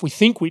life. We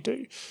think we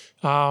do,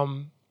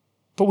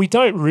 but we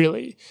don't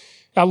really.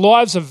 Our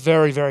lives are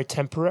very, very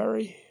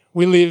temporary.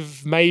 We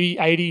live maybe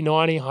 80,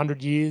 90,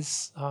 100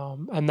 years,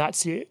 and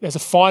that's it. There's a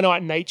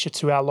finite nature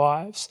to our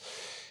lives,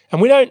 and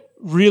we don't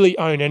really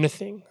own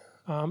anything.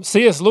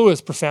 C.S.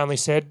 Lewis profoundly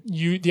said,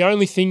 the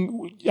only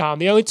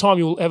time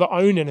you will ever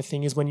own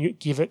anything is when you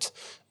give it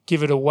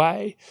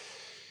away.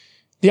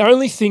 The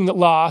only thing that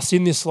lasts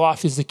in this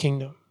life is the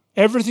kingdom.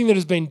 Everything that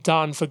has been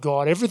done for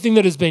God, everything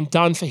that has been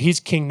done for his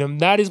kingdom,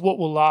 that is what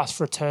will last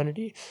for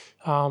eternity.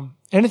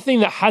 Anything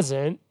that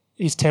hasn't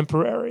is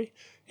temporary.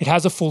 It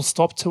has a full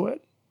stop to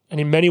it, and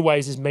in many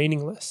ways is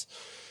meaningless.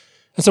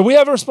 And so we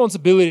have a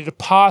responsibility to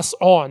pass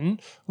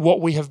on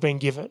what we have been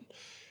given.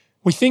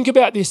 We think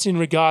about this in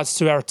regards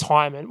to our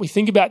retirement. We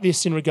think about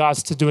this in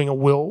regards to doing a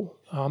will.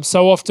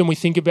 So often we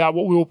think about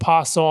what we will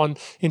pass on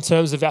in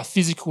terms of our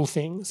physical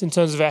things, in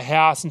terms of our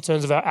house, in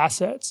terms of our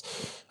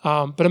assets.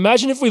 But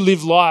imagine if we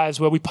lived lives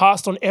where we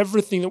passed on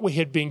everything that we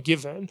had been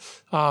given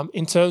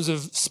in terms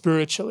of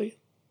spiritually.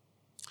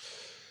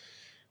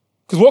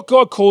 Because what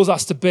God calls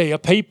us to be are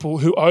people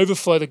who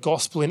overflow the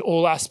gospel in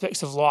all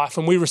aspects of life.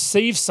 When we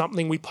receive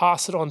something, we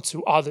pass it on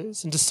to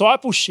others. And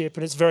discipleship,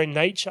 in its very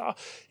nature,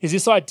 is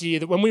this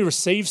idea that when we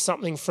receive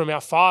something from our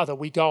Father,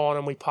 we go on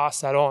and we pass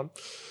that on.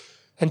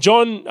 And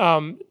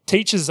Jesus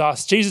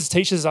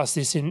teaches us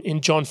this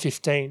in John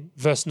 15,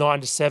 verse 9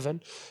 to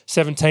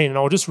 17. And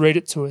I'll just read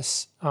it to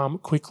us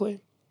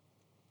quickly.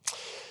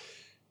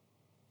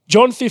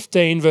 John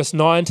 15, verse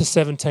 9 to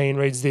 17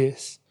 reads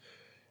this: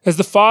 As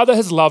the Father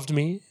has loved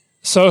me,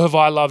 so have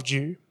I loved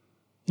you.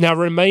 Now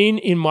remain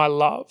in my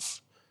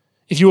love.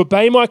 If you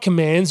obey my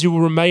commands, you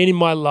will remain in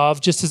my love,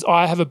 just as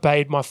I have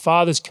obeyed my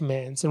Father's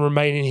commands and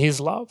remain in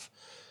his love.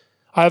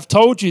 I have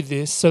told you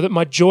this so that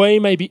my joy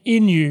may be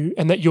in you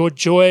and that your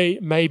joy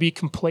may be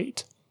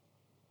complete.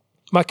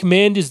 My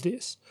command is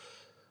this: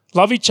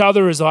 love each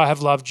other as I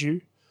have loved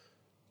you.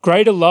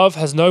 Greater love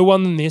has no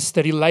one than this,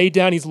 that he laid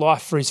down his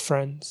life for his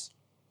friends.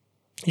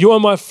 You are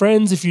my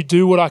friends if you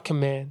do what I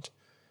command.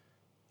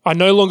 I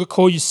no longer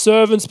call you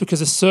servants, because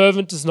a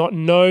servant does not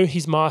know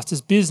his master's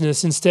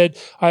business. Instead,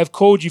 I have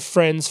called you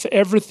friends, for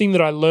everything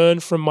that I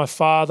learned from my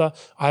Father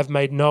I have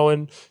made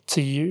known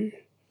to you.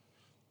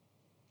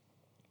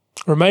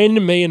 Remain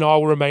in me and I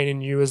will remain in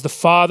you. As the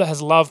Father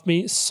has loved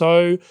me,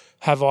 so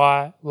have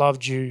I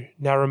loved you.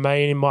 Now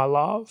remain in my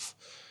love.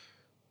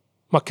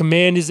 My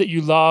command is that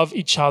you love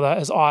each other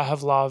as I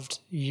have loved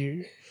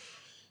you.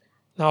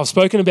 Now, I've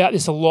spoken about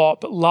this a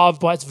lot, but love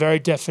by its very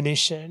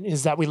definition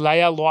is that we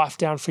lay our life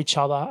down for each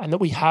other and that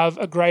we have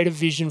a greater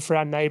vision for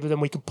our neighbour than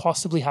we could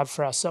possibly have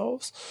for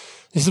ourselves.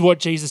 This is what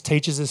Jesus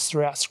teaches us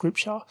throughout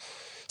Scripture.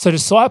 So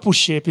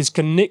discipleship is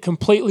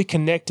completely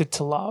connected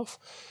to love.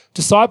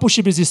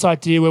 Discipleship is this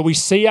idea where we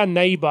see our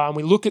neighbor and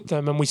we look at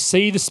them and we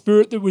see the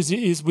spirit that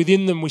is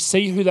within them. We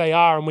see who they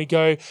are and we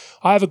go,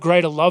 I have a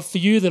greater love for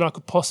you than I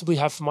could possibly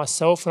have for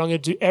myself, and I'm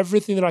going to do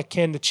everything that I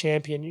can to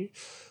champion you.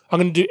 I'm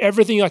going to do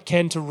everything I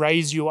can to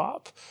raise you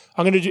up.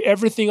 I'm going to do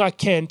everything I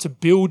can to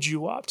build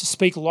you up, to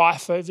speak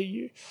life over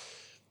you.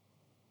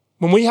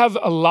 When we have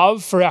a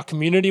love for our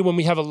community, when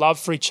we have a love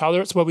for each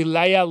other, it's where we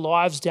lay our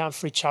lives down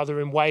for each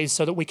other in ways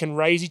so that we can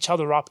raise each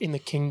other up in the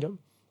kingdom.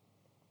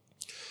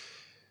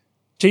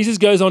 Jesus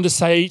goes on to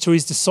say to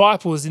his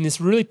disciples in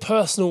this really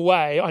personal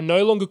way, I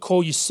no longer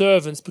call you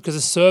servants because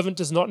a servant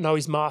does not know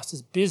his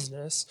master's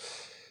business.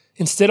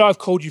 Instead, I've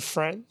called you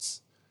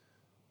friends.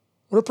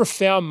 What a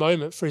profound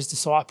moment for his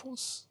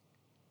disciples,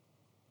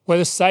 where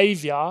the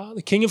Savior,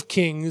 the King of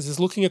Kings,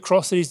 is looking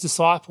across at his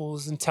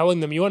disciples and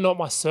telling them, you are not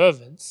my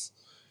servants,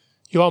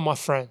 you are my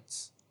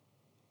friends.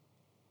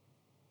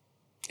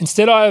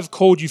 Instead, I have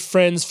called you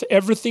friends, for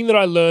everything that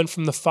I learned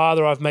from the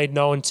Father I've made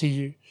known to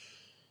you.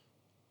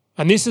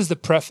 And this is the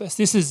preface.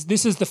 This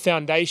is the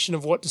foundation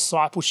of what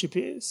discipleship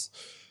is.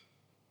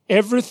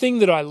 Everything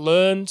that I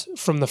learned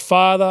from the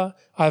Father,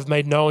 I have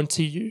made known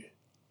to you.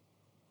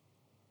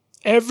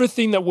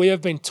 Everything that we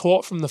have been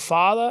taught from the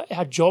Father,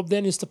 our job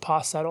then is to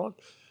pass that on.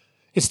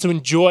 It's to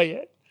enjoy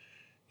it.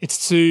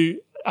 It's to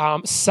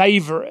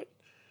savor it.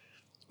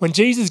 When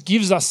Jesus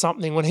gives us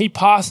something, when he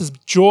passes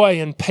joy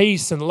and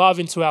peace and love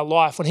into our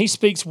life, when he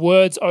speaks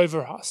words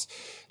over us,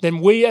 then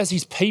we as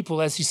his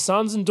people, as his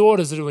sons and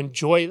daughters, are to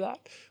enjoy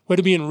that. We're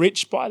to be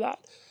enriched by that.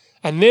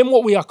 And then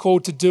what we are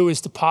called to do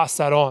is to pass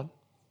that on.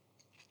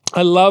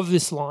 I love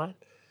this line.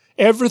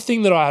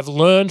 Everything that I have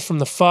learned from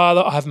the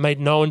Father, I have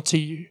made known to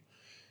you.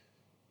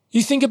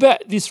 You think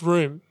about this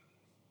room.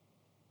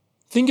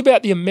 Think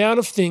about the amount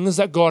of things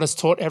that God has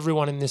taught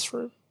everyone in this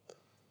room.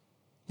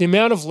 The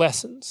amount of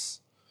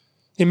lessons.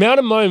 The amount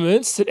of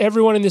moments that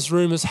everyone in this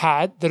room has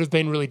had that have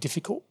been really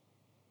difficult.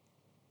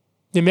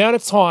 The amount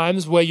of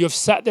times where you have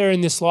sat there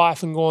in this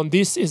life and gone,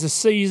 this is a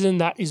season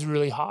that is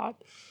really hard.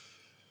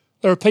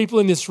 There are people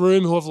in this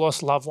room who have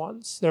lost loved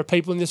ones. There are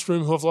people in this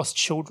room who have lost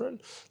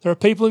children. There are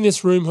people in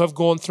this room who have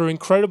gone through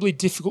incredibly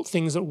difficult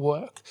things at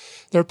work.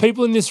 There are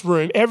people in this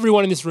room,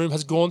 everyone in this room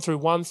has gone through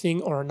one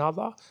thing or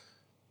another.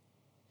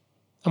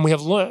 And we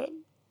have learned.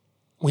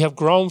 We have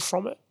grown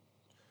from it.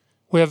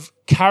 We have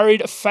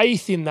carried a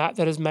faith in that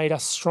has made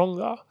us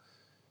stronger.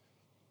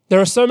 There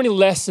are so many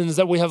lessons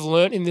that we have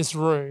learned in this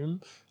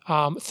room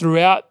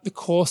throughout the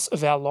course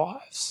of our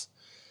lives.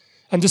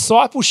 And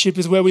discipleship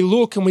is where we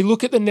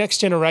look at the next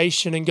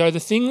generation and go, the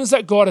things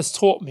that God has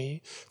taught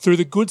me through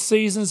the good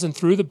seasons and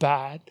through the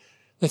bad,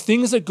 the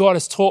things that God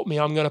has taught me,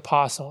 I'm going to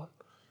pass on.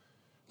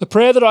 The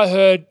prayer that I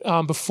heard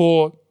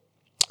before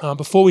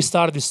we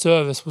started this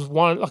service was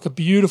one, like a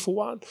beautiful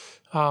one,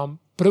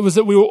 but it was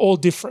that we were all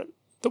different,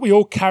 that we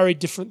all carried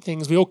different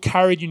things, we all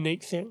carried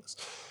unique things.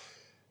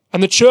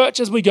 And the church,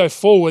 as we go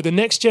forward, the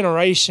next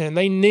generation,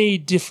 they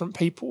need different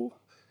people.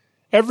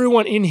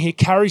 Everyone in here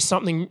carries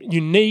something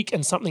unique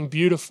and something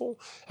beautiful,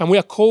 and we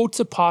are called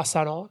to pass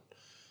that on.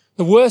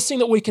 The worst thing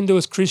that we can do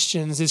as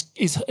Christians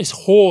is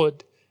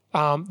hoard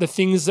the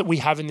things that we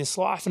have in this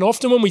life. And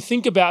often when we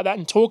think about that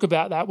and talk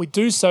about that, we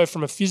do so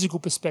from a physical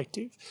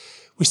perspective.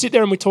 We sit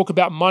there and we talk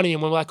about money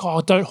and we're like,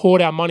 oh, don't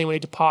hoard our money, we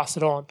need to pass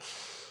it on.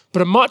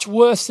 But a much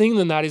worse thing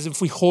than that is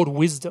if we hoard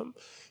wisdom,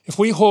 if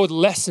we hoard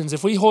lessons,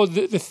 if we hoard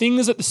the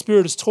things that the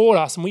Spirit has taught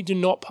us and we do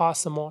not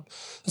pass them on.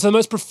 And so the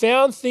most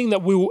profound thing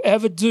that we will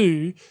ever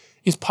do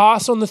is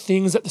pass on the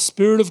things that the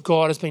Spirit of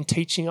God has been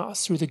teaching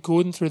us through the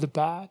good and through the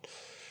bad.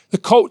 The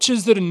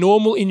cultures that are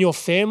normal in your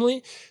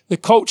family, the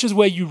cultures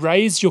where you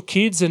raise your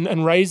kids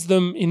and raise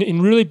them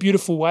in really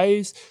beautiful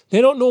ways,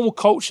 they're not normal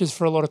cultures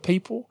for a lot of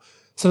people.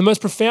 So the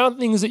most profound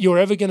things that you're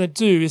ever going to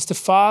do is to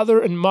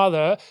father and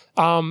mother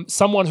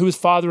someone who is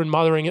father and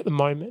mothering at the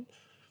moment.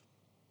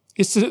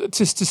 It's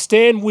to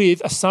stand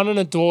with a son and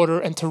a daughter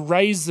and to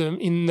raise them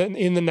in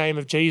the name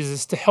of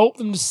Jesus, to help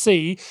them to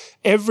see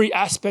every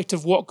aspect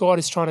of what God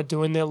is trying to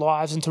do in their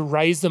lives and to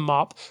raise them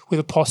up with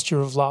a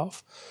posture of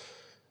love.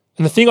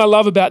 And the thing I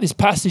love about this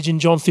passage in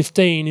John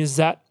 15 is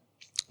that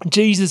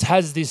Jesus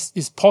has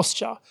this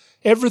posture.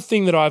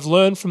 Everything that I've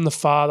learned from the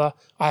Father,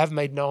 I have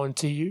made known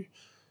to you.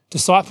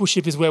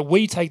 Discipleship is where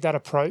we take that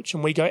approach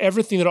and we go,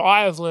 everything that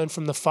I have learned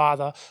from the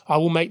Father, I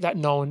will make that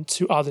known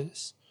to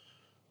others.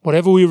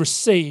 Whatever we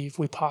receive,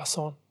 we pass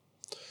on.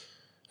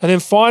 And then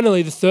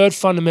finally, the third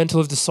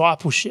fundamental of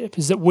discipleship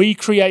is that we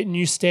create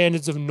new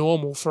standards of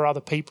normal for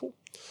other people.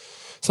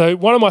 So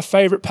one of my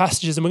favorite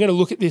passages, and we're going to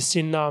look at this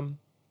in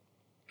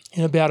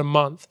about a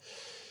month,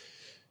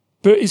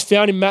 but is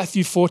found in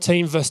Matthew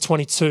 14, verse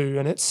 22,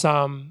 and it's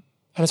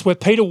where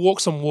Peter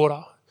walks on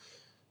water.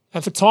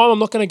 And for time, I'm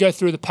not going to go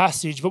through the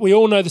passage, but we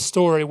all know the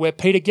story where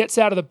Peter gets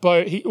out of the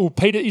boat.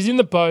 Peter is in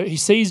the boat. He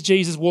sees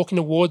Jesus walking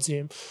towards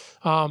him.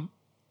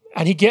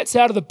 And he gets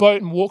out of the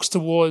boat and walks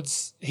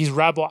towards his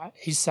rabbi,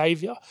 his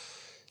savior.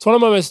 It's one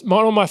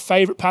of my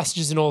favorite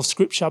passages in all of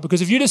Scripture,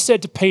 because if you just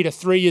said to Peter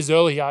 3 years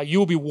earlier, you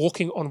will be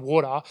walking on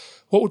water,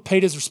 what would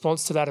Peter's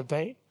response to that have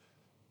been?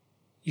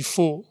 You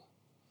fool.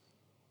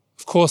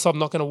 Of course, I'm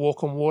not going to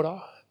walk on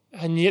water.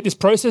 And yet this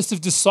process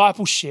of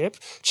discipleship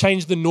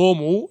changed the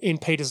normal in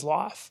Peter's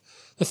life.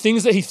 The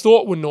things that he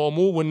thought were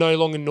normal were no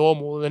longer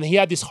normal, and he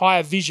had this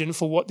higher vision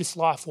for what this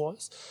life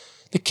was.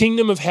 The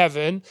kingdom of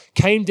heaven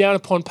came down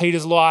upon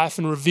Peter's life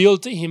and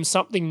revealed to him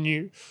something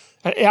new.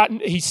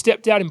 And he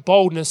stepped out in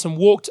boldness and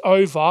walked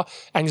over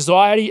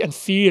anxiety and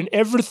fear and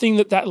everything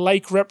that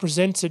lake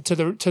represented to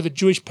the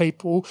Jewish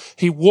people.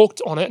 He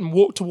walked on it and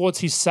walked towards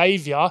his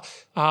Savior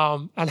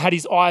and had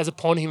his eyes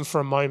upon him for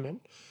a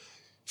moment.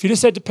 If you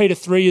just said to Peter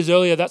 3 years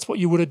earlier, that's what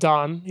you would have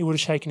done, he would have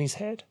shaken his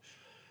head.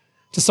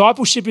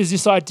 Discipleship is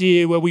this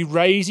idea where we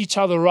raise each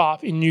other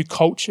up in new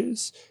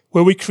cultures,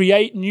 where we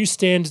create new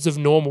standards of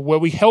normal, where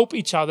we help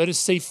each other to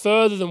see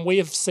further than we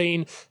have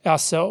seen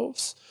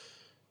ourselves.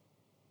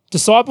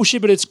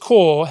 Discipleship at its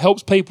core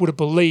helps people to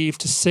believe,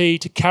 to see,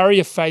 to carry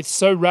a faith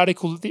so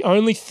radical that the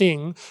only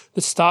thing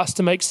that starts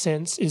to make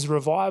sense is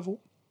revival.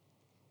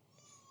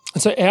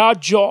 And so our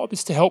job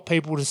is to help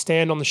people to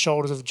stand on the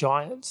shoulders of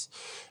giants.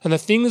 And the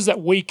things that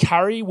we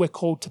carry, we're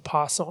called to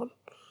pass on.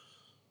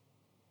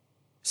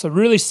 So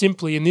really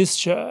simply in this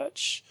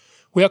church,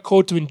 we are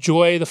called to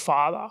enjoy the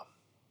Father.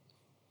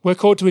 We're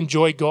called to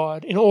enjoy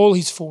God in all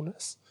his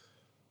fullness.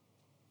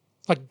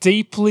 Like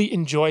deeply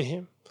enjoy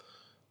him.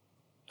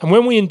 And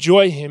when we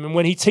enjoy him and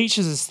when he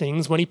teaches us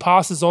things, when he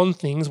passes on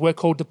things, we're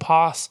called to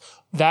pass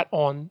that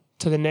on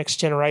to the next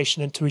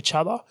generation and to each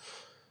other.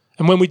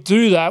 And when we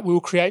do that, we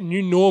will create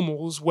new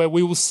normals where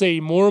we will see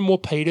more and more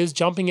Peters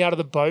jumping out of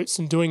the boats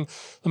and doing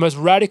the most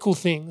radical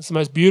things, the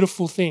most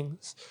beautiful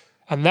things.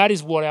 And that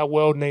is what our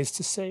world needs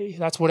to see.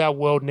 That's what our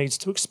world needs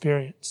to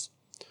experience.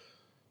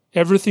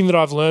 Everything that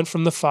I've learned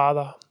from the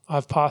Father,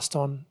 I've passed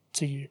on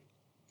to you.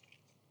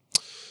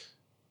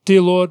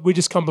 Dear Lord, we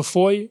just come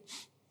before you.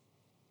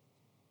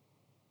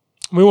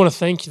 We want to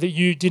thank you that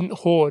you didn't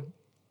hoard,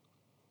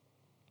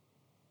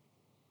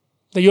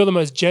 that you're the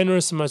most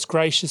generous and most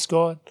gracious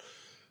God.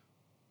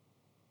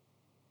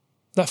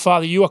 That,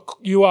 Father,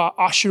 you are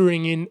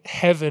ushering in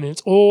heaven in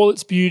all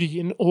its beauty,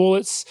 in all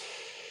its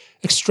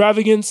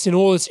extravagance, in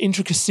all its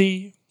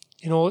intricacy,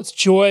 in all its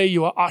joy.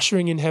 You are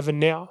ushering in heaven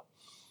now.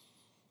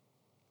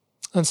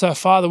 And so,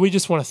 Father, we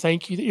just want to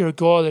thank you that you're a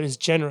God that is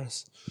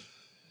generous,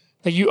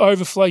 that you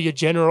overflow your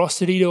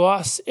generosity to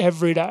us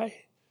every day.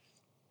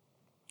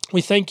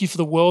 We thank you for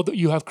the world that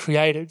you have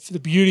created, for the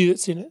beauty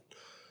that's in it.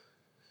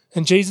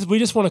 And Jesus, we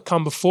just want to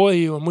come before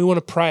you and we want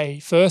to pray,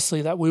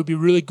 firstly, that we'll be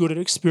really good at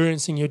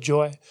experiencing your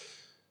joy.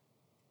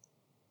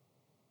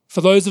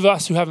 For those of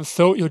us who haven't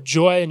felt your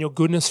joy and your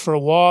goodness for a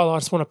while, I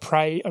just want to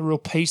pray a real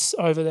peace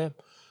over them.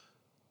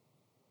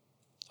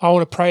 I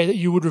want to pray that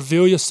you would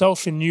reveal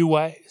yourself in new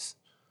ways.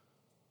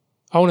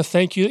 I want to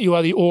thank you that you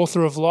are the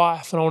author of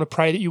life, and I want to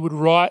pray that you would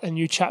write a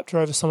new chapter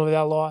over some of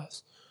our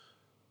lives.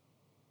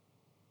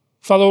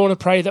 Father, I want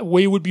to pray that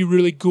we would be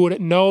really good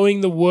at knowing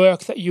the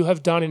work that you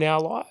have done in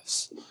our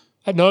lives,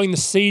 at knowing the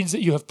seeds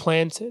that you have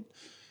planted,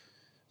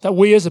 that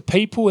we as a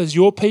people, as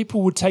your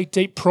people, would take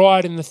deep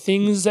pride in the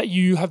things that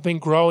you have been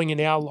growing in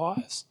our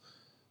lives.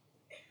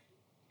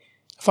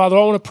 Father,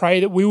 I want to pray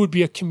that we would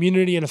be a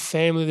community and a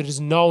family that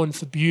is known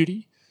for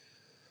beauty,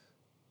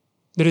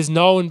 that is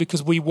known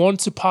because we want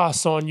to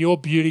pass on your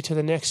beauty to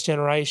the next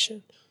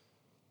generation,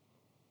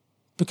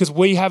 because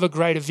we have a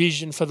greater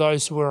vision for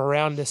those who are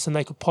around us than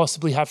they could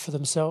possibly have for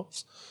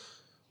themselves.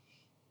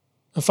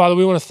 And Father,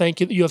 we want to thank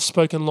you that you have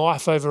spoken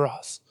life over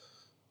us.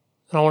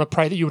 And I want to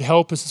pray that you would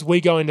help us as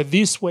we go into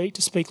this week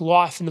to speak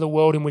life into the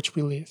world in which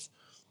we live.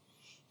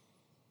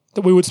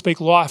 That we would speak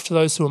life to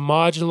those who are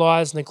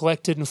marginalised,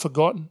 neglected and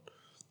forgotten.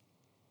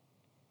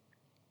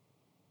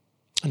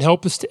 And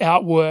help us to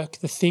outwork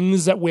the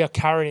things that we are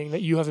carrying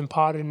that you have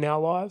imparted in our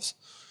lives.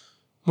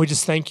 We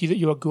just thank you that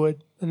you are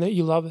good and that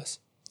you love us.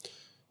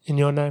 In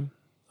your name,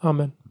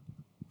 amen.